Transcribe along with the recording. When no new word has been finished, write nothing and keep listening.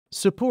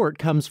Support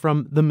comes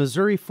from the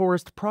Missouri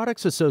Forest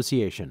Products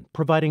Association,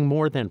 providing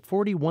more than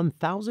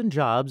 41,000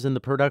 jobs in the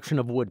production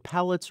of wood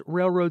pallets,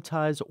 railroad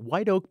ties,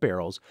 white oak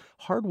barrels,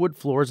 hardwood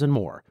floors, and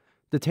more.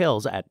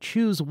 Details at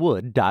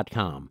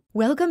choosewood.com.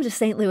 Welcome to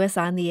St. Louis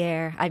on the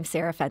Air. I'm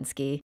Sarah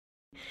Fensky.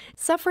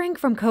 Suffering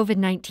from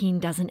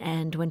COVID-19 doesn't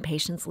end when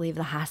patients leave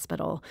the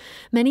hospital.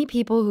 Many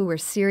people who were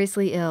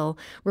seriously ill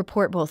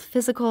report both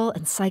physical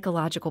and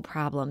psychological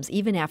problems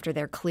even after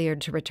they're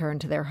cleared to return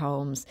to their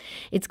homes.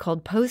 It's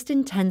called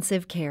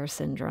post-intensive care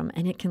syndrome,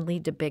 and it can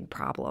lead to big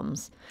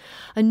problems.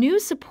 A new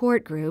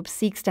support group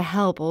seeks to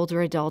help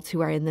older adults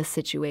who are in this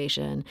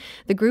situation.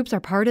 The groups are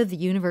part of the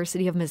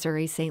University of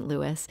Missouri St.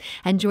 Louis,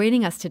 and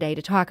joining us today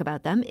to talk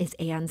about them is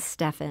Ann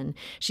Steffen.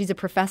 She's a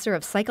professor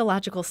of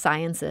psychological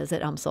sciences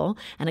at UMSL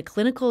and a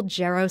clinical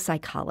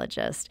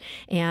geropsychologist.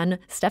 Ann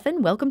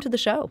Steffen, welcome to the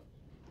show.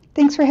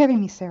 Thanks for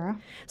having me, Sarah.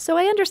 So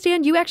I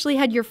understand you actually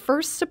had your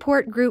first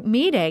support group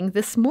meeting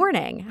this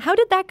morning. How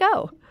did that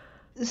go?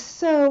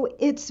 So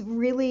it's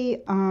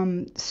really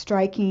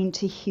striking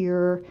to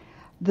hear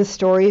the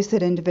stories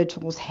that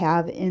individuals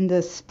have in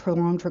this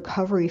prolonged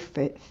recovery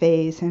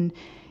phase. And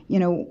you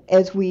know,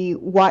 as we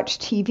watch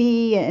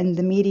TV and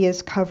the media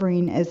is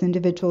covering as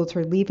individuals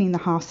are leaving the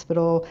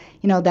hospital,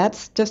 you know,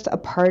 that's just a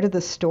part of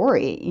the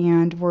story.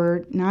 And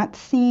we're not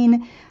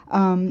seeing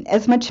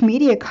as much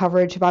media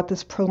coverage about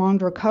this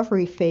prolonged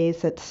recovery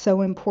phase that's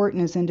so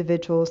important as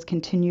individuals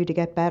continue to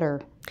get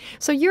better.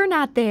 So you're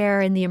not there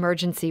in the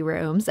emergency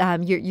rooms.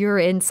 You're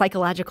in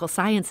psychological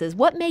sciences.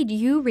 What made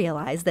you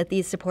realize that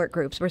these support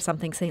groups were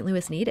something St.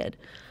 Louis needed?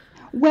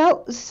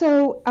 Well,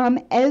 so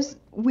as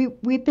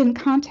we've been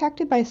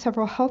contacted by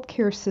several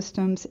healthcare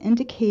systems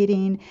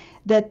indicating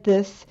that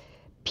this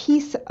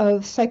piece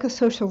of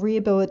psychosocial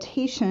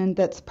rehabilitation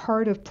that's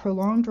part of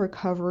prolonged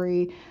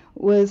recovery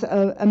was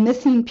a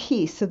missing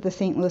piece of the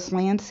St. Louis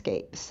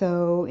landscape.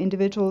 So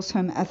individuals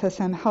from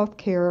SSM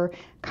Healthcare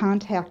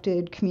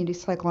contacted Community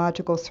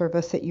Psychological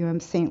Service at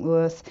UM St.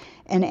 Louis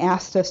and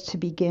asked us to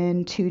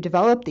begin to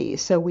develop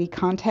these. So we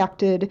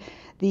contacted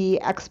the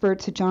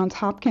experts at Johns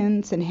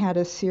Hopkins and had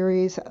a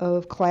series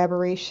of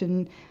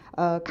collaboration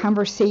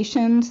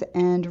conversations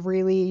and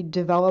really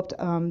developed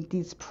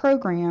these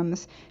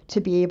programs to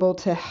be able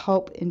to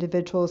help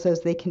individuals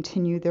as they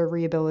continue their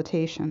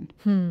rehabilitation.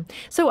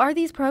 So are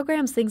these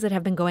programs things that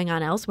have been going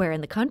on elsewhere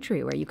in the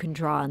country where you can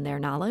draw on their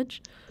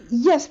knowledge?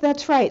 Yes,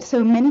 that's right.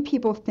 So many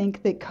people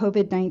think that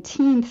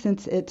COVID-19,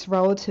 since it's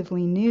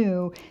relatively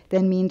new,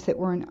 then means that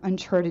we're in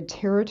uncharted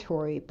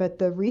territory. But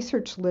the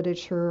research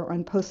literature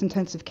on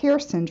post-intensive care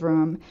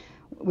syndrome,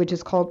 which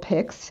is called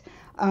PICS,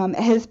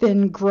 has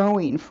been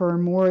growing for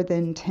more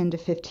than 10 to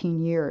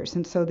 15 years.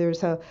 And so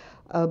there's a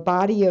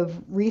body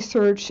of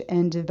research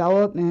and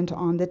development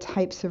on the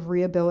types of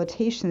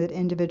rehabilitation that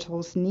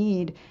individuals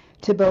need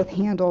to both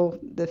handle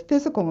the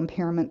physical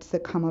impairments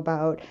that come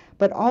about,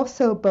 but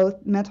also both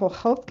mental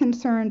health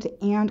concerns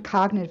and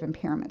cognitive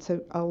impairments.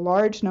 So a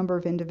large number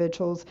of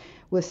individuals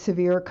with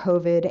severe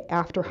COVID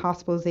after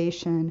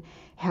hospitalization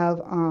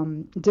have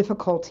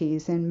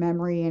difficulties in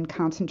memory and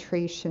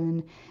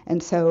concentration.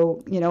 And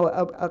so, you know,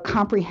 a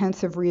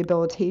comprehensive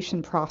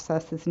rehabilitation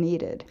process is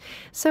needed.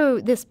 So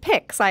this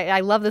PICS,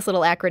 I love this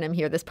little acronym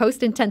here, this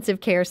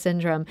post-intensive care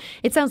syndrome.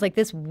 It sounds like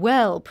this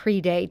well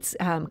predates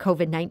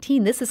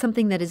COVID-19. This is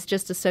something that is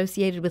just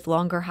associated with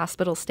longer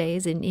hospital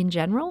stays in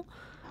general?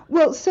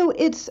 Well, so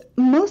it's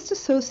most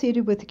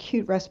associated with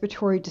acute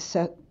respiratory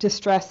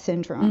distress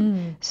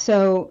syndrome.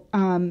 So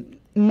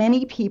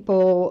many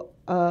people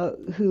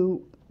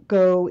who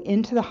go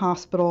into the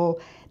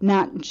hospital,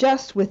 not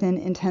just within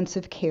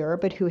intensive care,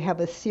 but who have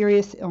a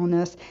serious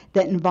illness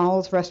that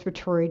involves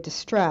respiratory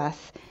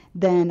distress,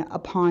 then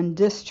upon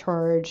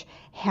discharge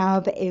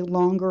have a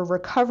longer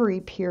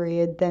recovery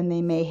period than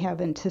they may have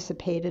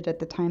anticipated at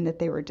the time that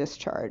they were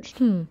discharged.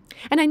 And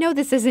I know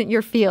this isn't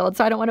your field,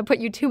 so I don't want to put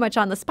you too much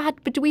on the spot,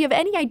 but do we have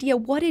any idea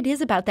what it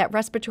is about that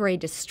respiratory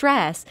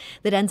distress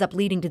that ends up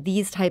leading to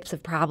these types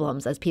of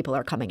problems as people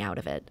are coming out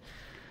of it?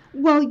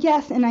 Well,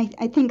 yes, and I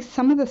think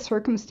some of the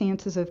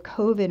circumstances of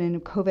COVID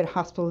and COVID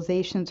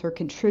hospitalizations are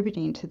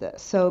contributing to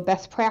this. So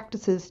best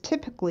practices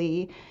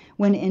typically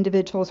when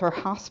individuals are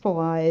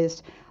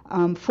hospitalized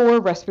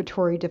for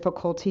respiratory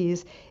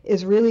difficulties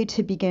is really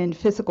to begin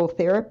physical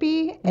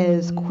therapy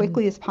as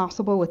quickly as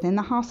possible within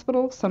the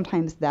hospital.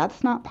 Sometimes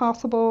that's not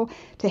possible.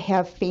 To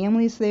have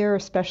families there,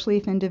 especially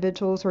if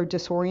individuals are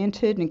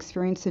disoriented and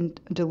experiencing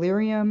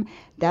delirium,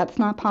 that's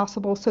not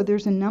possible. So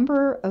there's a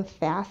number of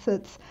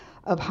facets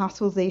of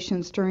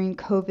hospitalizations during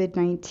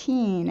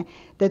COVID-19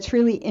 that's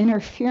really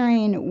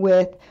interfering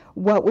with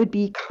what would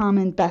be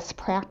common best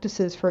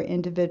practices for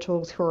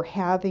individuals who are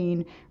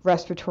having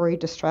respiratory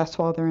distress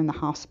while they're in the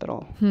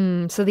hospital.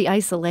 So the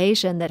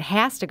isolation that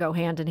has to go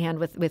hand in hand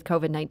with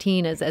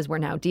COVID-19 as we're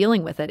now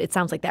dealing with it, it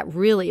sounds like that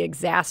really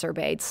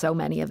exacerbates so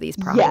many of these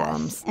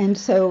problems. Yes, and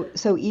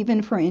so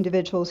even for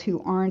individuals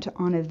who aren't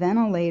on a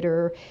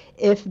ventilator,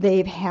 if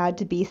they've had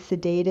to be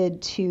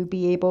sedated to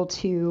be able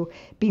to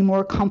be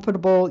more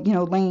comfortable,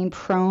 laying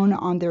prone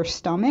on their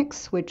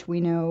stomachs, which we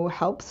know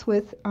helps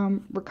with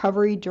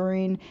recovery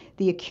during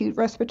the acute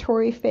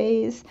respiratory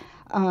phase,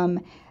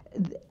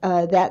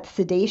 that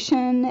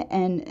sedation,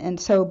 and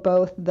so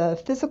both the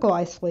physical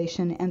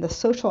isolation and the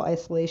social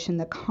isolation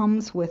that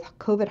comes with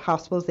COVID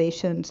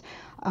hospitalizations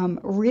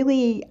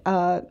really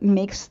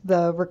makes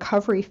the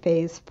recovery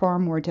phase far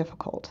more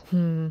difficult.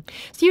 So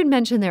you'd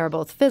mentioned there are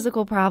both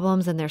physical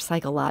problems and there's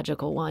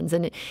psychological ones.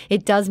 And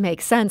it does make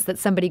sense that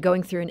somebody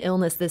going through an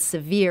illness this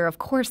severe, of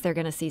course, they're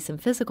going to see some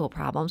physical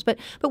problems. But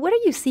what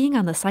are you seeing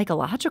on the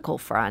psychological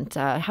front?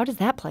 How does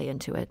that play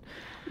into it?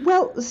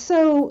 Well,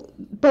 so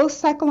both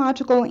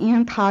psychological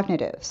and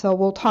cognitive. So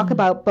we'll talk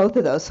about both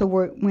of those. So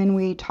when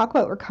we talk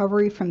about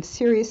recovery from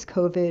serious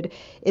COVID,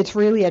 it's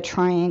really a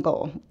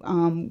triangle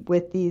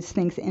with these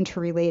things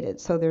interrelated.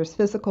 So there's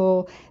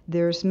physical,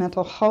 there's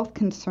mental health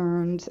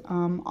concerns,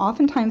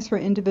 oftentimes for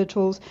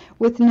individuals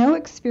with no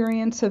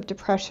experience of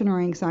depression or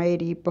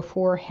anxiety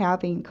before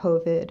having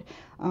COVID,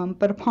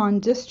 but upon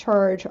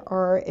discharge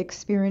are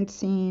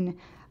experiencing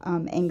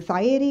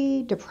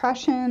anxiety,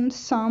 depression,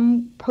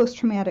 some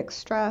post-traumatic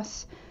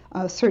stress,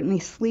 certainly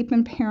sleep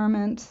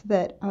impairments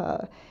that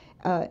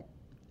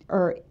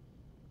are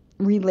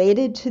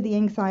related to the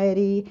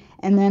anxiety,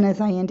 and then, as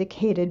I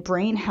indicated,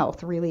 brain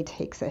health really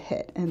takes a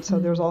hit. And so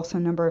there's also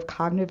a number of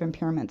cognitive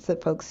impairments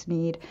that folks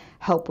need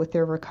help with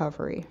their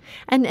recovery.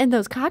 And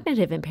those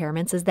cognitive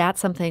impairments, is that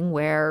something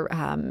where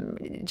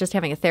just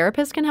having a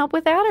therapist can help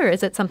with that, or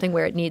is it something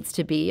where it needs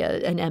to be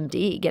an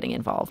MD getting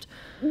involved?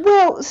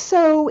 Well,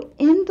 so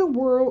in the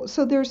world,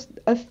 so there's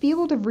a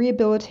field of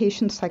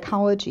rehabilitation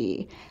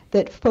psychology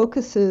that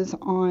focuses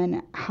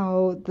on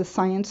how the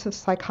science of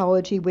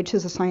psychology, which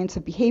is a science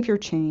of behavior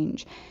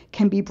change,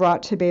 can be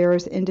brought to bear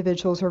as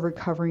individuals are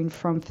recovering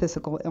from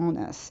physical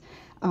illness.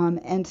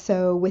 And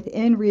so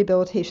within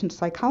rehabilitation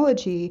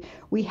psychology,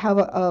 we have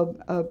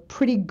a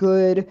pretty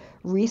good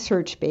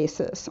research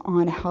basis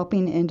on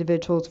helping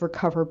individuals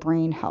recover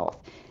brain health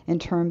in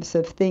terms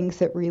of things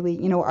that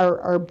really,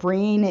 our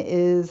brain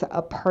is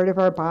a part of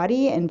our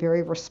body and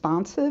very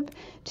responsive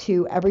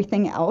to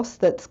everything else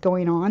that's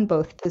going on,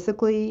 both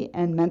physically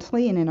and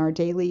mentally and in our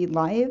daily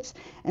lives.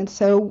 And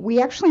so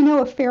we actually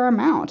know a fair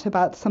amount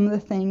about some of the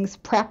things,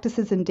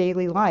 practices in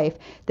daily life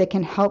that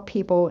can help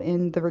people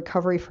in the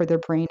recovery for their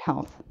brain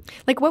health.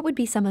 Like what would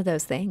be some of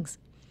those things?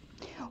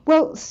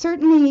 Well,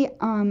 certainly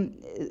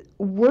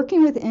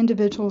working with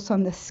individuals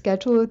on the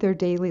schedule of their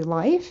daily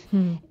life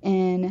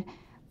and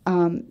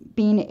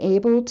being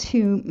able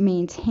to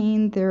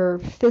maintain their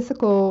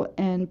physical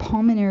and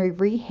pulmonary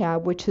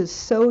rehab, which is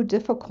so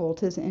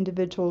difficult as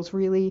individuals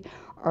really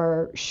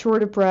are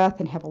short of breath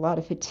and have a lot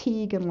of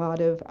fatigue and a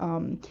lot of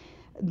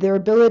their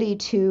ability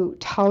to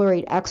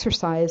tolerate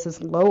exercise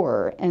is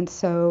lower. And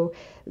so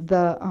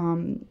the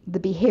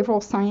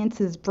behavioral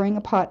sciences bring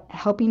about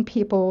helping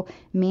people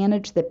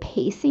manage the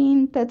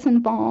pacing that's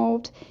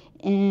involved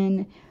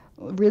in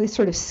really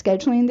sort of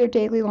scheduling their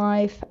daily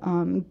life,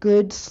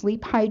 good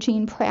sleep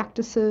hygiene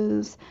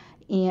practices,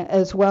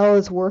 as well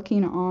as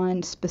working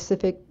on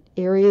specific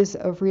areas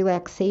of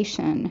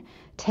relaxation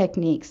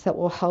techniques that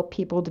will help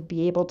people to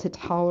be able to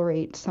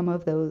tolerate some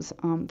of those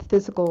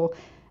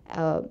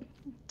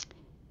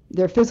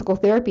their physical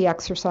therapy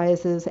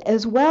exercises,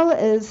 as well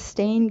as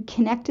staying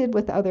connected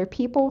with other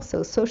people.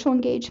 So social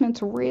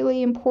engagement's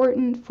really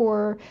important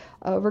for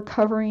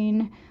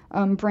recovering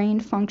brain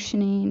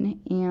functioning,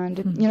 and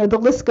the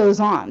list goes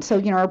on.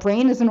 So our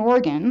brain is an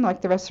organ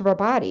like the rest of our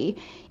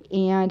body,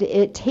 and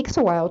it takes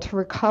a while to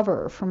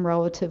recover from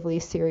relatively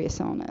serious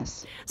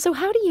illness. So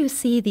how do you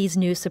see these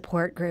new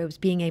support groups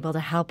being able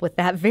to help with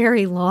that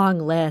very long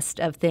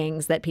list of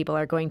things that people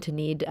are going to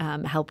need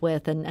help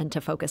with and to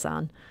focus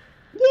on?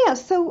 Yeah,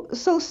 so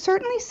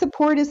certainly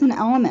support is an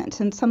element,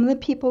 and some of the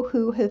people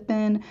who have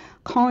been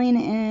calling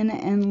in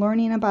and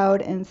learning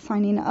about and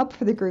signing up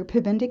for the group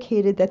have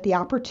indicated that the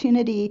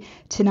opportunity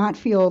to not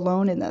feel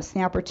alone in this,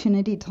 the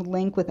opportunity to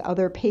link with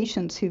other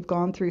patients who've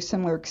gone through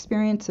similar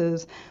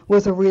experiences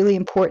was a really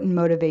important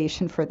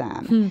motivation for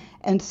them.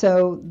 And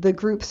so the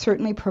group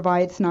certainly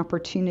provides an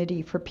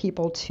opportunity for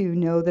people to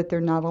know that they're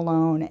not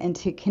alone and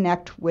to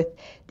connect with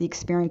the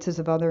experiences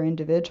of other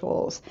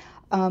individuals.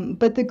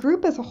 But the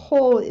group as a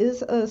whole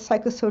is a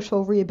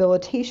psychosocial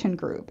rehabilitation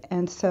group,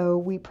 and so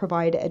we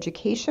provide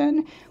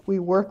education. We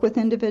work with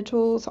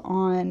individuals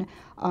on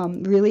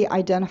really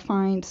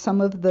identifying some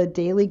of the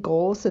daily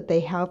goals that they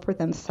have for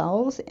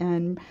themselves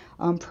and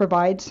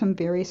provide some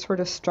very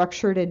sort of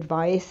structured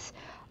advice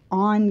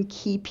on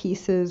key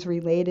pieces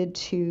related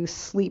to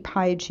sleep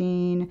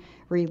hygiene,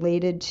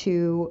 related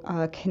to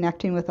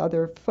connecting with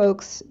other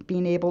folks,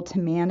 being able to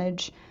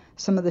manage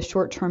some of the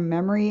short-term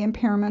memory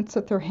impairments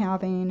that they're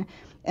having.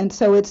 And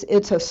so it's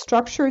a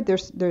structured,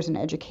 there's an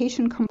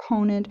education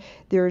component,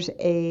 there's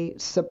a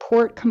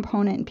support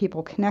component in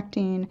people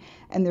connecting,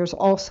 and there's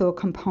also a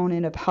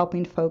component of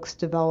helping folks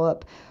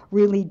develop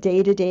really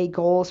day-to-day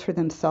goals for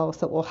themselves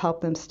that will help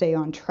them stay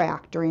on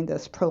track during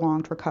this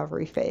prolonged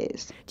recovery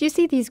phase. Do you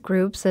see these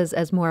groups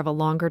as more of a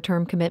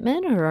longer-term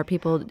commitment, or are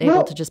people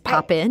able to just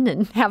pop in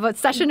and have a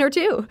session or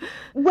two?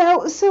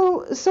 Well,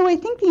 so I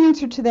think the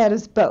answer to that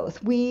is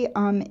both. We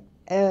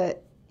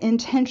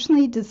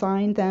intentionally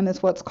designed them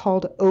as what's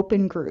called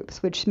open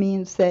groups, which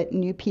means that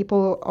new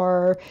people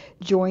are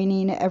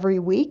joining every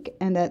week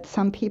and that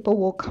some people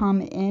will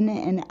come in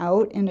and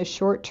out in a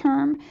short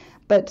term.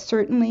 But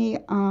certainly,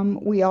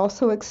 we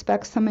also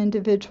expect some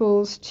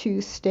individuals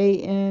to stay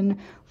in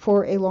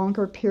for a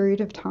longer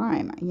period of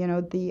time. You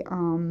know,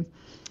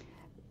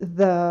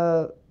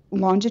 the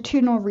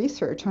longitudinal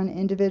research on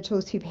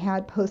individuals who've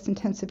had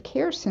post-intensive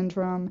care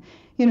syndrome,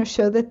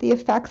 show that the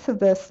effects of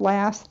this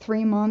last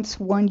 3 months,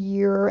 1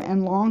 year,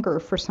 and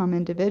longer for some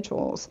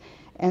individuals.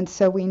 And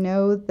so we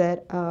know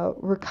that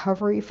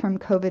recovery from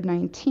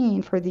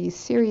COVID-19 for these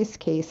serious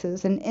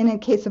cases, and in the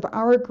case of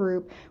our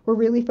group, we're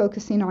really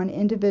focusing on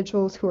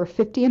individuals who are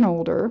 50 and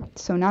older,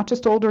 so not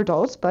just older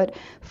adults, but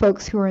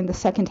folks who are in the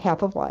second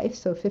half of life,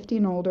 so 50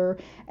 and older,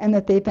 and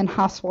that they've been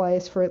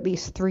hospitalized for at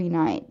least 3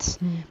 nights.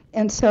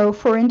 And so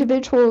for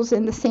individuals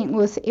in the St.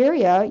 Louis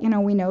area,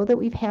 we know that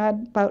we've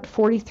had about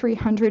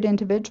 4,300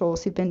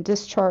 individuals who've been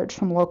discharged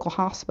from local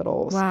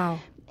hospitals. Wow.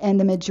 And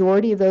the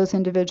majority of those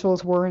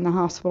individuals were in the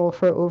hospital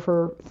for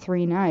over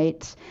 3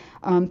 nights.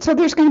 So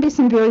there's going to be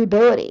some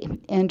variability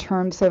in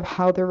terms of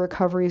how their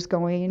recovery is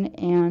going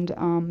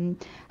and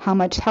how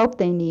much help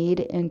they need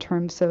in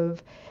terms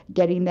of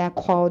getting that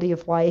quality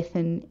of life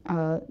and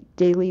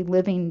daily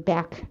living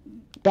back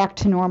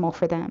to normal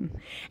for them.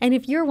 And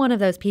if you're one of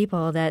those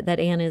people that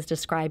Ann is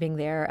describing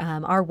there,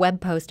 our web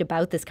post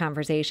about this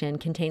conversation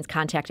contains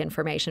contact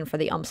information for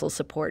the UMSL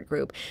support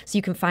group. So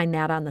you can find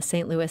that on the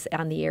St. Louis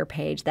On the Air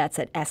page. That's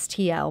at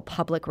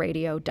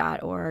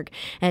stlpublicradio.org.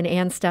 And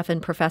Ann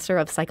Steffen, professor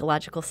of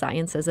psychological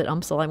sciences at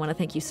UMSL, I want to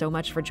thank you so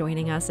much for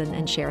joining us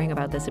and sharing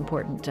about this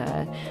important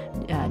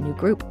new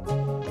group.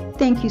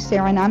 Thank you,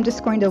 Sarah. And I'm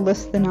just going to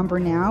list the number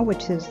now,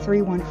 which is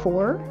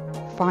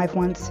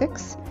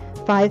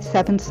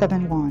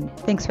 314-516-5771.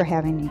 Thanks for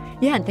having me.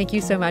 Yeah, and thank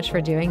you so much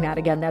for doing that.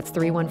 Again, that's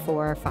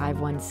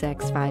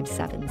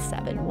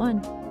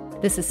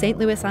 314-516-5771. This is St.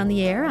 Louis on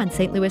the Air on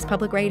St. Louis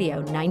Public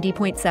Radio,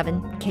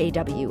 90.7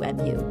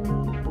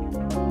 KWMU.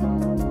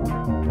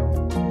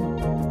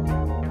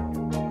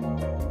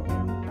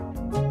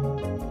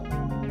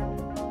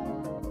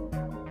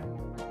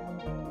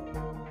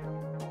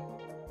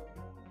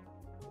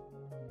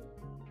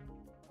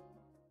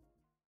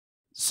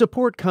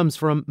 Support comes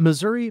from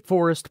Missouri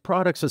Forest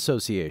Products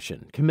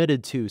Association,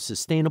 committed to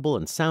sustainable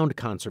and sound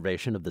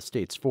conservation of the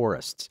state's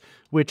forests,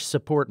 which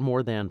support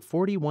more than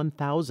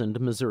 41,000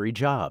 Missouri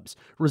jobs,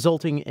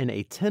 resulting in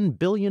a $10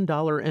 billion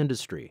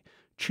industry.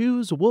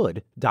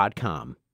 ChooseWood.com.